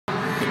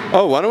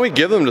Oh, why don't we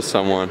give them to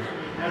someone?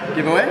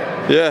 Giveaway?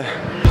 Yeah.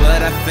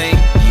 But I think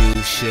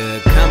you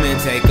should come and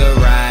take a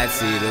ride.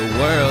 See the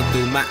world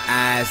through my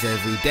eyes.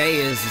 Every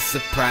day is a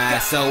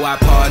surprise. So I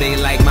party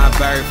like my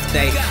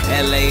birthday.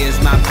 LA is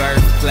my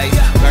birthplace.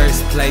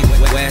 First place,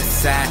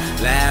 west side,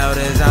 loud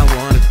as I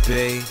wanna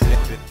be.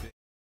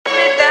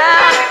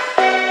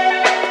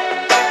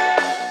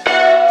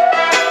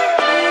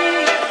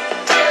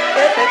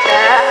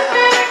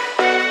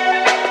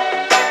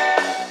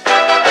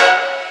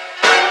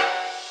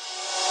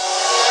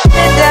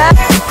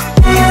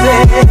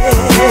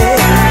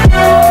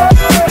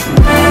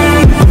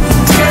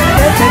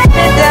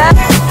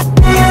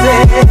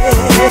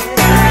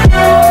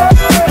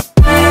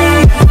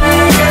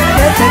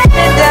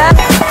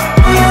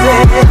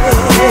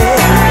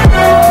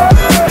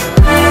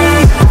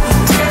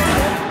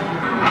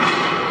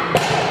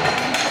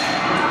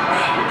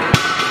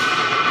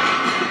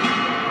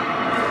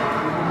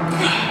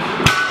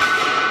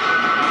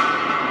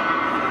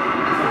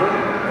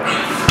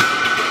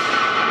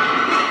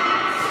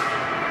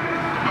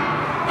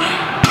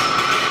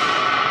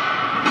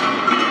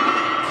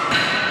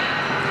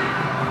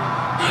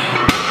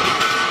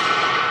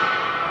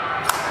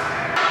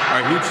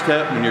 Huge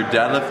tip when you're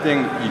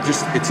deadlifting,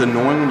 it's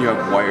annoying when you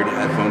have wired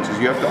headphones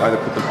because you have to either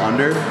put them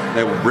under,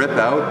 they will rip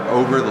out,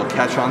 over, they'll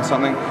catch on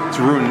something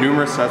to ruin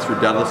numerous sets for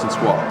deadlifts and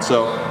squats.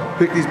 So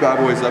pick these bad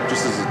boys up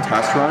just as a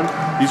test run.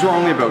 These are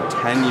only about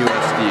 10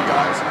 USD,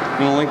 guys.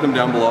 I'm gonna link them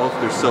down below if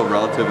they're still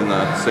relative in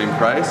the same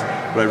price,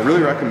 but I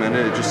really recommend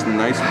it. It's just a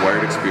nice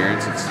wired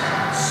experience. It's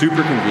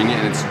super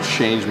convenient and it's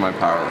changed my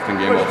powerlifting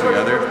game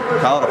altogether.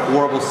 Kyle had a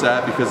horrible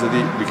set because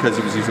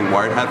he was using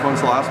wired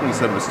headphones the last one. He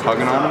said it was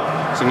tugging on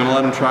him. So I'm gonna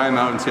let him try them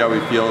out and see how he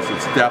feels.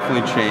 It's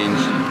definitely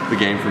changed the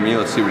game for me.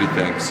 Let's see what he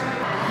thinks.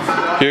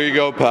 Here you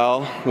go,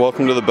 pal.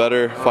 Welcome to the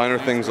better, finer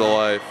things of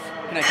life.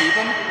 Can I keep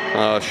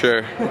them?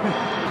 Sure.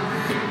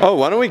 Oh,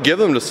 why don't we give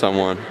them to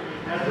someone?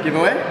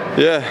 Giveaway?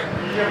 Yeah.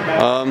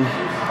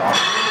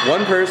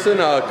 One person,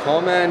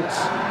 comment,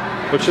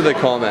 what should they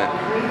comment?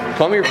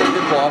 Comment your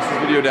favorite Colossus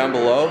video down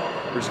below.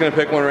 We're just gonna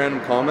pick one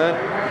random comment.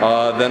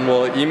 Then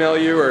we'll email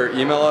you or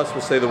email us.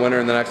 We'll say the winner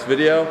in the next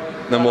video.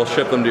 And then we'll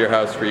ship them to your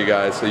house for you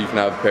guys so you can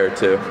have a pair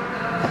too.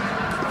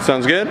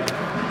 Sounds good?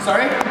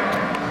 Sorry?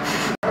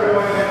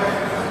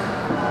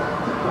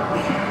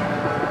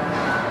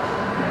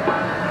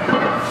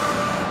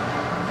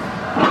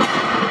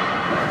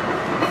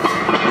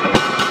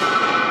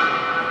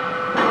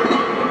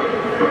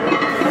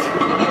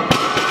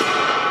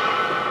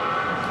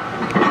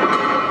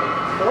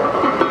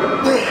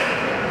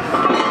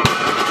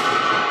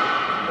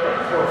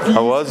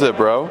 How was it,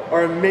 bro?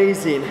 Are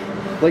amazing.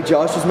 Like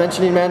Josh was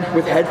mentioning, man,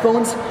 with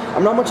headphones,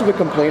 I'm not much of a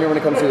complainer when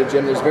it comes to the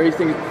gym. There's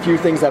few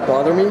things that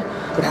bother me,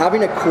 but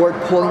having a cord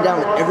pulling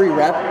down every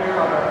rep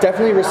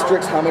definitely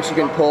restricts how much you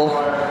can pull.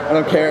 I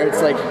don't care,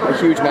 it's like a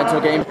huge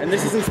mental game. And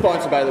this isn't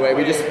sponsored, by the way.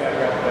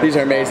 These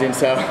are amazing,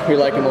 so we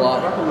like them a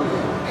lot.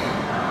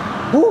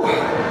 Woo.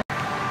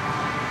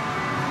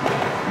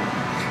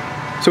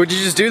 So what'd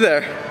you just do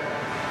there?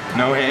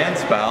 No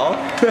hands, pal.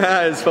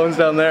 His phone's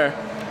down there.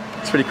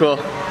 It's pretty cool.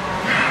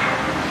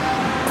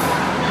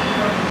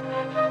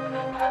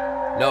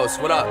 Nose,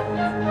 what up?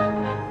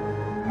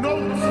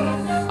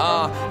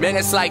 Man,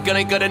 it's like good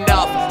ain't good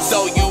enough.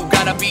 So you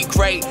gotta be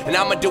great, and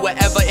I'ma do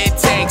whatever it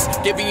takes.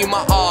 Giving you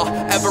my all,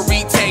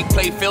 every take.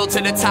 Play filled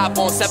to the top,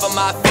 won't sever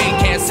my fate.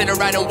 Can't sit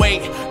around and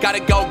wait, gotta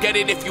go get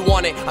it if you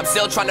want it. I'm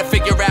still trying to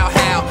figure out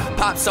how.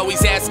 Pop's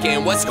always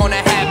asking, what's gonna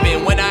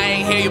happen? When I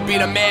ain't here, you'll be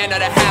the man of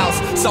the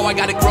house. So I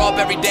gotta grow up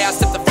every day, I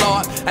step the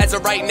floor. As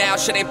of right now,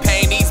 shit ain't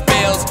paying these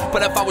bills.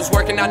 But if I was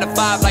working 9 to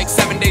 5, like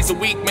 7 days a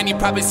week, man, you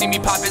probably see me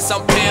popping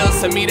some pills.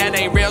 To me, that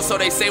ain't real, so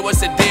they say,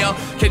 what's the deal?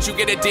 Can't you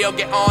get a deal,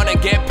 get on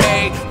and get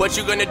paid? What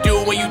you gonna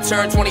do when you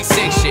turn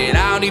 26? Shit,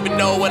 I don't even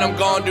know what I'm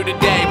gonna do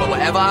today. But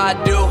whatever I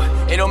do,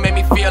 it'll make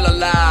me feel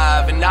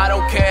alive. And I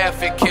don't care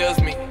if it kills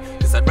me,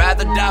 cause I'd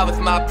rather die with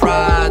my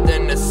pride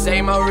than to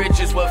say my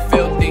riches were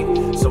filthy.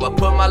 So I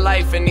put my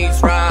life in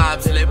these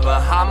rhymes, live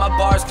behind my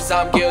bars cause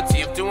I'm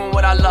guilty of doing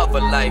what I love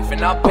in life.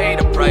 And I'll pay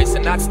the price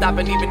and not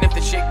stopping even if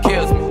the shit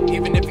kills me.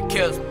 Even if it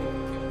kills me.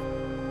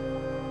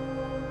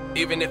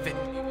 Even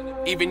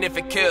if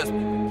it kills me.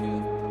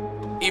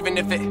 Even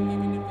if it.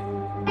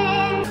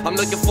 I'm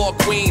looking for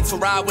a queen to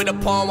ride with a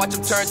pawn, watch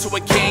him turn to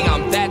a king.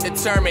 I'm that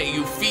determined.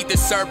 You feed the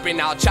serpent,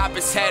 I'll chop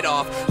his head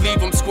off,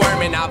 leave him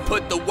squirming. I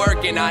put the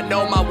work in, I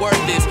know my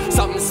worth is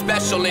something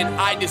special and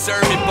I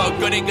deserve it, but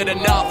good ain't good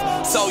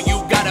enough. So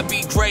you gotta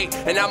be great,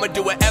 and I'ma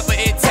do whatever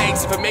it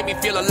takes. If it make me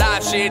feel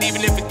alive, shit,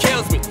 even if it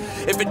kills me.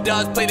 If it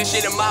does, play the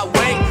shit in my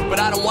way. But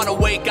I don't wanna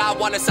wake, I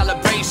want a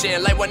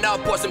celebration. Light one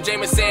up, pour some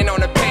Jameson on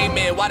the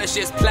pavement. While the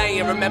shit's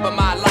playing, remember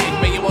my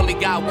life, man, you only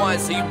got one,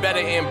 so you better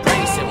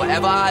embrace it.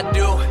 Whatever I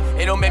do,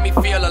 it'll make me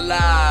feel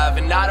alive.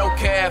 And I don't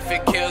care if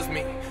it kills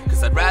me,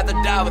 cause I'd rather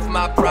die with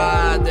my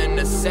pride than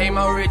to say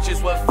my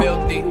riches were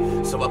filthy.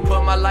 So I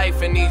put my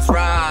life in these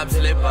rhymes,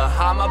 live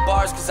behind my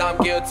bars cause I'm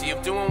guilty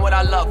of doing what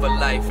I love in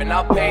life. And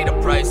I'll pay the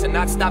price and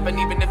not stopping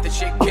even if the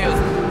shit kills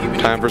me.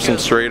 Time for some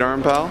straight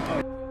arm, pal?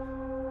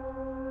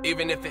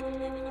 Even if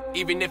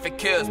it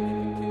kills me.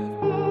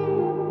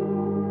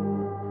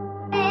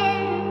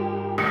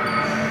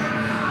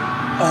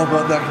 All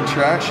about that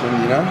contraction,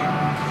 you know?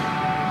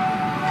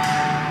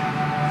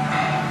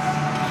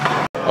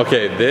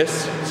 Okay,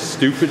 this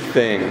stupid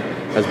thing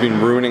has been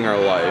ruining our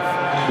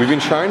life. We've been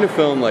trying to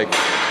film, like,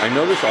 I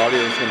know this audio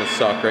is gonna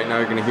suck. Right now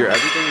you're gonna hear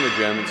everything in the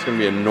gym. It's gonna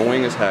be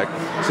annoying as heck,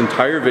 this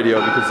entire video,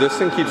 because this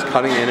thing keeps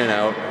cutting in and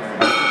out.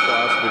 This is the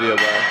last video,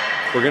 but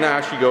we're gonna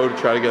actually go to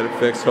try to get it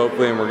fixed,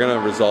 hopefully, and we're gonna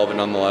resolve it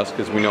nonetheless,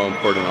 because we know how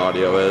important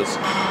audio is.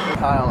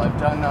 Kyle, I've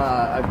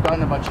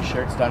gotten a bunch of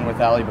shirts done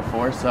with Ali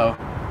before, so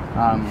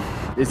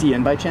is he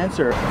in by chance,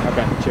 or?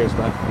 Okay, cheers,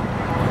 bud.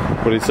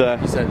 What did he say?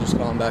 He said just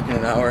call him back in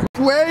an hour.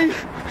 Wait,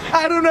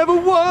 I don't ever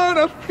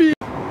wanna feel.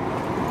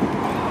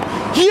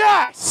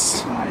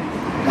 Yes!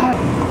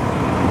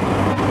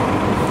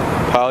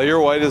 Kyle, you're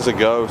white as a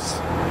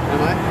ghost.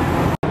 Am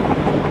I?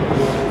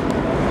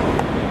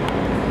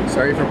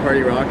 Sorry for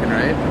party rocking,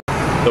 right?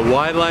 The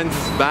wide lens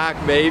is back,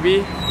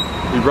 baby.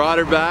 We brought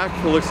her back.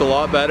 It looks a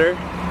lot better.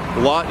 A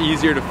lot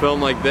easier to film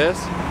like this.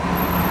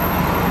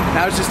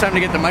 Now it's just time to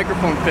get the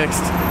microphone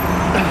fixed.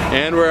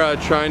 And we're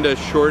trying to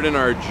shorten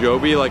our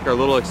Joby, like our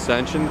little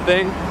extension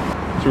thing.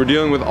 So we're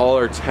dealing with all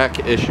our tech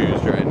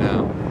issues right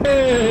now.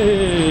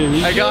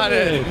 Hey, I got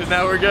it.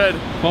 Now we're good.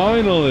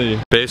 Finally.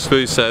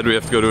 Basically said we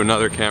have to go to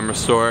another camera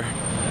store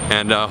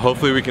and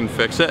hopefully we can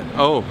fix it.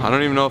 Oh, I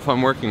don't even know if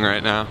I'm working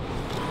right now.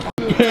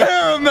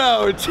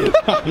 Paramount!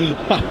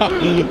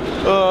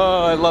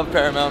 Oh, I love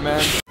Paramount,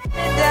 man.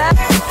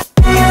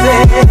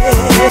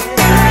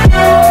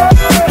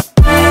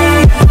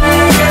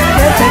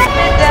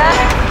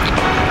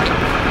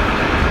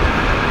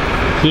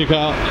 See you,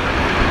 Kyle.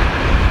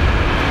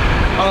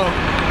 Oh.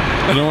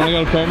 You don't want to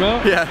go to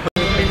Paramount? Yeah.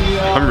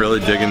 I'm really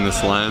digging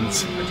this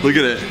lens. Look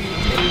at it.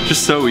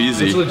 Just so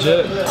easy. It's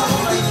legit.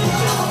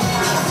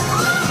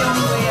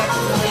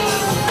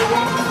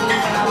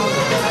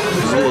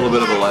 It's a little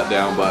bit of a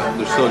letdown, but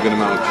there's still a good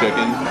amount of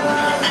chicken.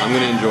 I'm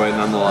gonna enjoy it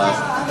nonetheless.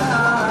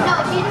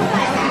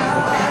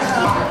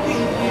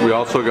 We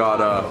also got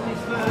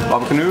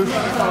baba ganoush,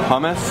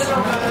 hummus.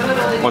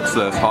 What's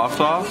this? Hot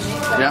sauce.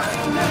 Yeah.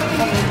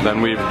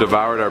 Then we've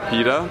devoured our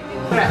pita.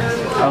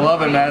 I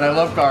love it, man. I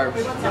love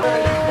carbs.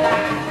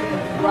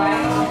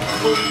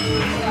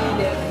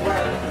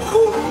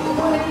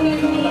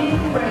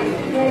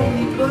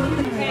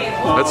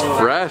 That's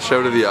fresh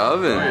out of the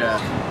oven. Oh, yeah.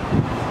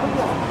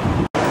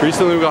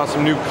 Recently we got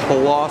some new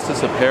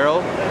Colossus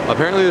apparel.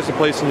 Apparently there's a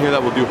place in here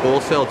that will do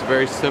wholesale. It's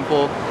very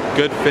simple,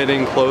 good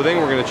fitting clothing.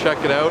 We're gonna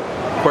check it out,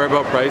 inquire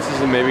about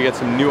prices, and maybe get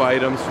some new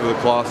items for the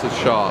Colossus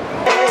shop.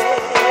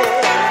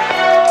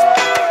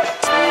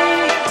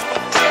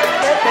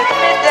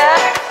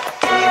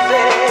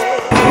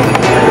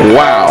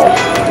 Wow.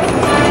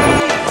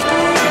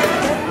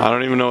 I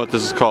don't even know what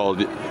this is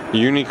called.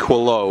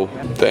 Uniqlo.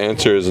 The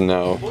answer is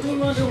no.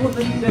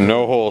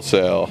 No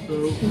wholesale.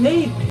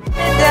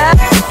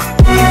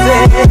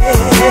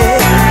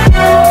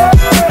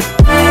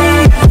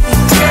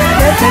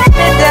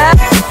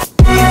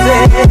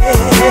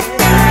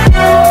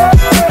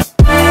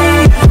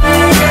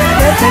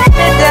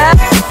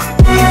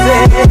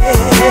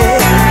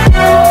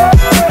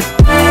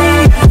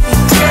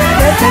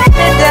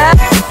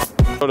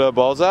 Go to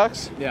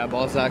Balzac's? Yeah,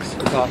 Balzac's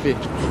for coffee.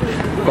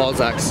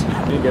 Balzac's.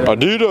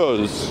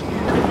 Adidas!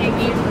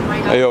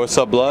 Hey yo, what's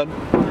up, blood?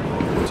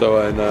 So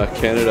in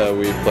Canada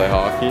we play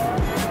hockey.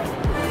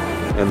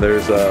 And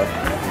there's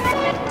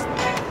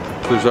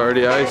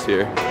already ice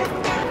here.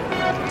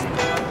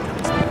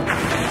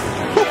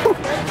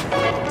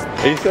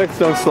 8 seconds,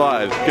 don't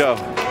slide. Go.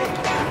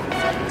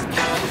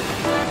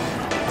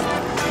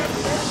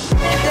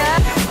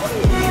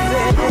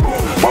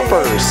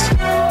 Bumpers.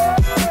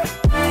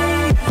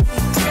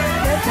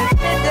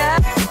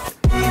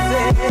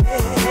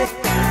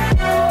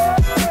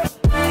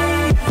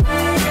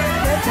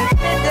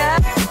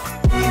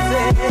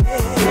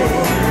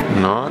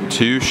 Not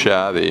too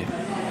shabby.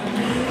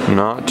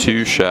 Not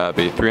too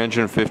shabby.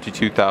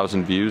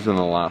 352,000 views in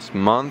the last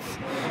month,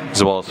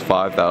 as well as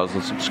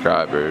 5,000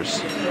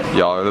 subscribers.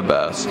 Y'all are the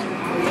best.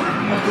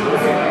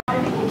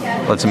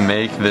 Let's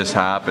make this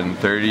happen.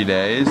 30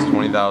 days,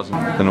 20,000.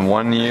 In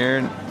 1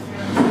 year,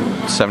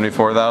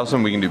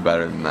 74,000. We can do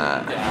better than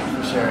that.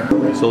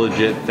 So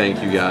legit,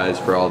 thank you guys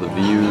for all the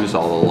views,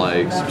 all the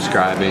likes,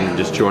 subscribing,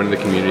 just joining the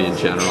community in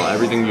general.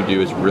 Everything you do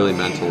has really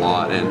meant a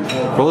lot. And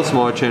for all the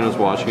smaller channels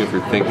watching, if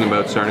you're thinking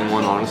about starting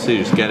one, honestly,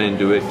 just get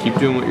into it. Keep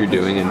doing what you're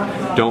doing and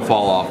don't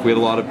fall off. We had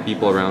a lot of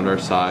people around our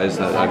size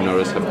that I've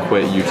noticed have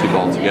quit YouTube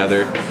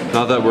altogether.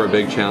 Not that we're a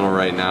big channel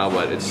right now,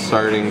 but it's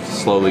starting to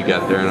slowly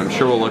get there. And I'm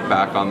sure we'll look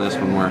back on this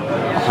when we're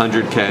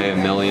 100K, a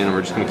million, and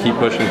we're just gonna keep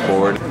pushing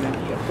forward.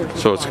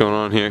 So what's going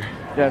on here?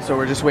 Yeah, so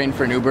we're just waiting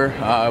for an Uber.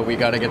 We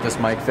gotta get this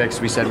mic fixed.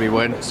 We said we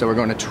would. So we're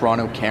going to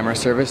Toronto Camera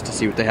Service to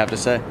see what they have to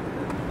say.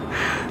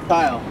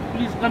 Kyle.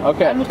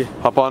 Okay.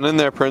 Hop on in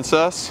there,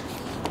 princess.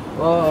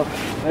 Oh,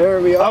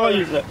 there we are. How are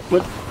you, sir?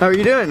 How are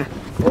you doing?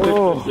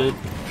 Oh.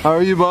 How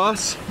are you,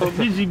 boss?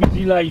 Busy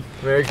life.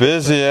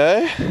 Busy,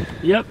 eh?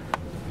 Yep.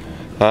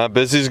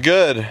 Busy's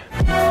good.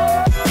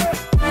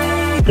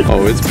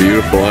 Oh, it's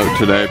beautiful out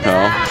today,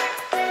 pal.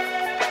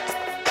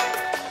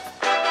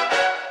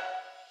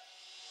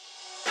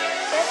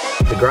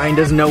 The grind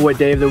doesn't know what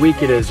day of the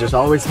week it is, just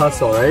always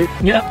hustle, right?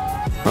 Yep.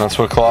 That's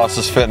what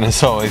Colossus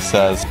Fitness always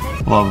says.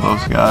 Love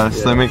those guys.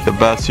 Yeah. They make the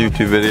best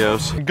YouTube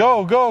videos.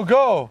 Go, go,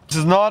 go! This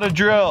is not a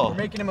drill. We're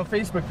making him a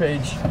Facebook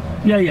page.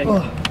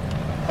 Yeah.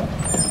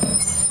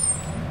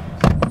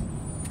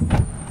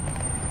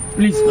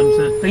 Please,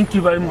 sir. Thank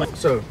you very much.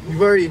 So,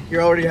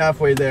 you're already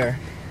halfway there.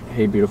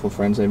 Hey beautiful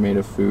friends, I made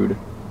a food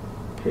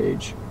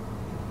page.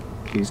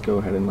 Please go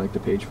ahead and like the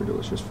page for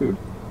delicious food.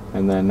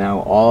 And then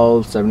now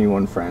all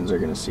 71 friends are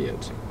gonna see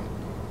it.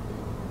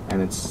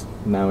 And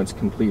now it's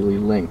completely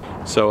linked.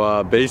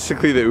 So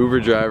basically the Uber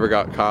driver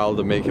got Kyle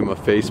to make him a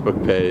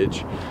Facebook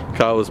page.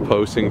 Kyle was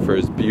posting for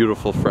his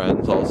beautiful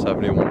friends, all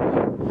 71 of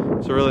them.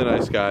 He's a really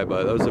nice guy,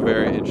 but that was a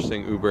very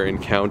interesting Uber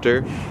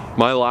encounter.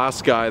 My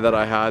last guy that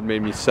I had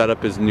made me set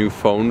up his new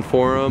phone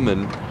for him,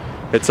 and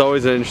it's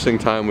always an interesting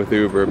time with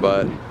Uber,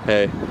 but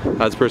hey,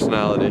 that's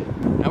personality.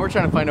 Now we're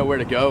trying to find out where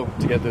to go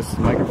to get this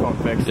microphone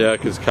fixed. Yeah,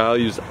 because Kyle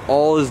used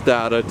all his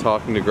data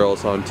talking to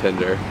girls on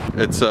Tinder.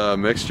 It's a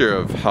mixture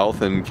of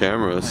health and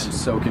cameras. I'm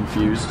so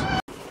confused.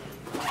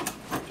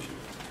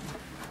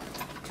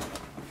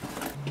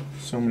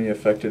 So many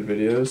affected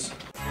videos.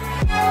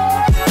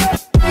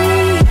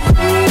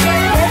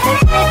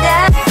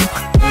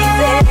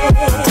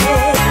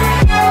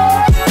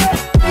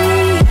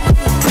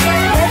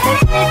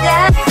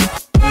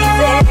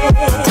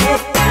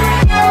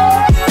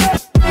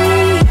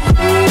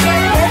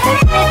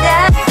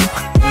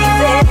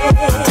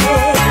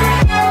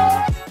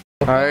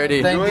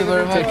 Alrighty. Thank you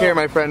very much. Take care,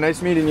 my friend.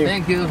 Nice meeting you.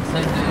 Thank you.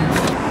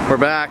 We're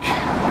back.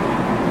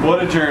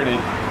 What a journey.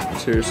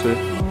 Seriously.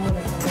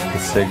 The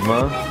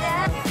Sigma,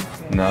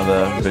 now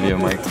the Video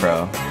Mic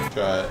Pro.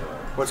 Try it.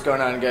 What's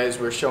going on, guys?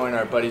 We're showing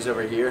our buddies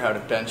over here how to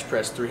bench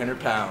press 300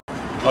 pounds.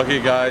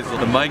 Okay guys,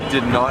 the mic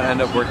did not end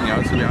up working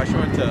out, so we actually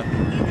went to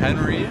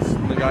Henry's.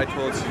 The guy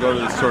told us to go to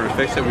the store to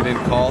fix it. We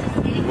didn't call.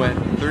 We went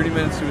 30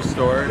 minutes to a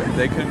store.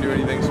 They couldn't do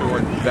anything, so we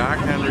went back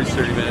to Henry's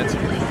 30 minutes.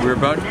 We were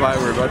about to buy it,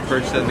 we were about to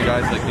purchase it, and the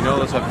guy's like, you know,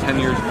 those have 10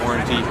 years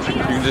warranty.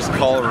 You can just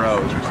call her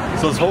out.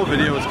 So this whole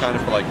video was kind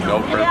of for like no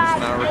purpose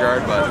in that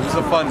regard, but it was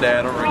a fun day.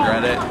 I don't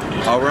regret it.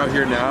 We're out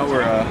here now.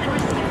 We're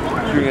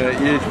doing an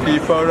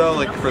EHP photo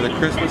like for the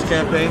Christmas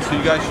campaign, so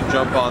you guys should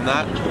jump on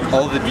that.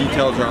 All the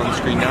details are on the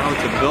screen now.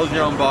 It's a build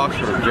your own box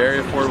for a very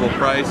affordable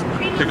price.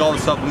 Pick all the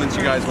supplements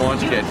you guys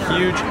want to get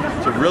huge.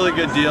 It's a really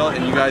good deal,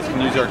 and you guys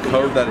can use our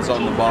code that is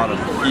on the bottom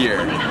here.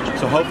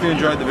 So hopefully you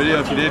enjoyed the video.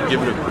 If you did,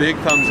 give it a big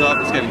thumbs up.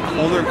 It's getting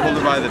colder and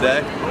colder by the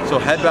day, so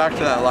head back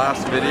to that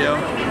last video,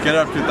 get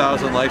up to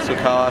 1,000 likes so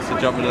Kyle has to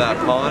jump into that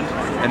pond,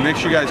 and make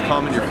sure you guys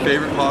comment your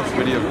favorite Colossus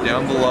video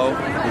down below,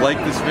 like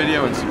this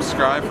video, and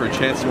subscribe for a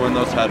chance to win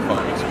those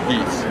headphones.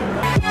 Peace.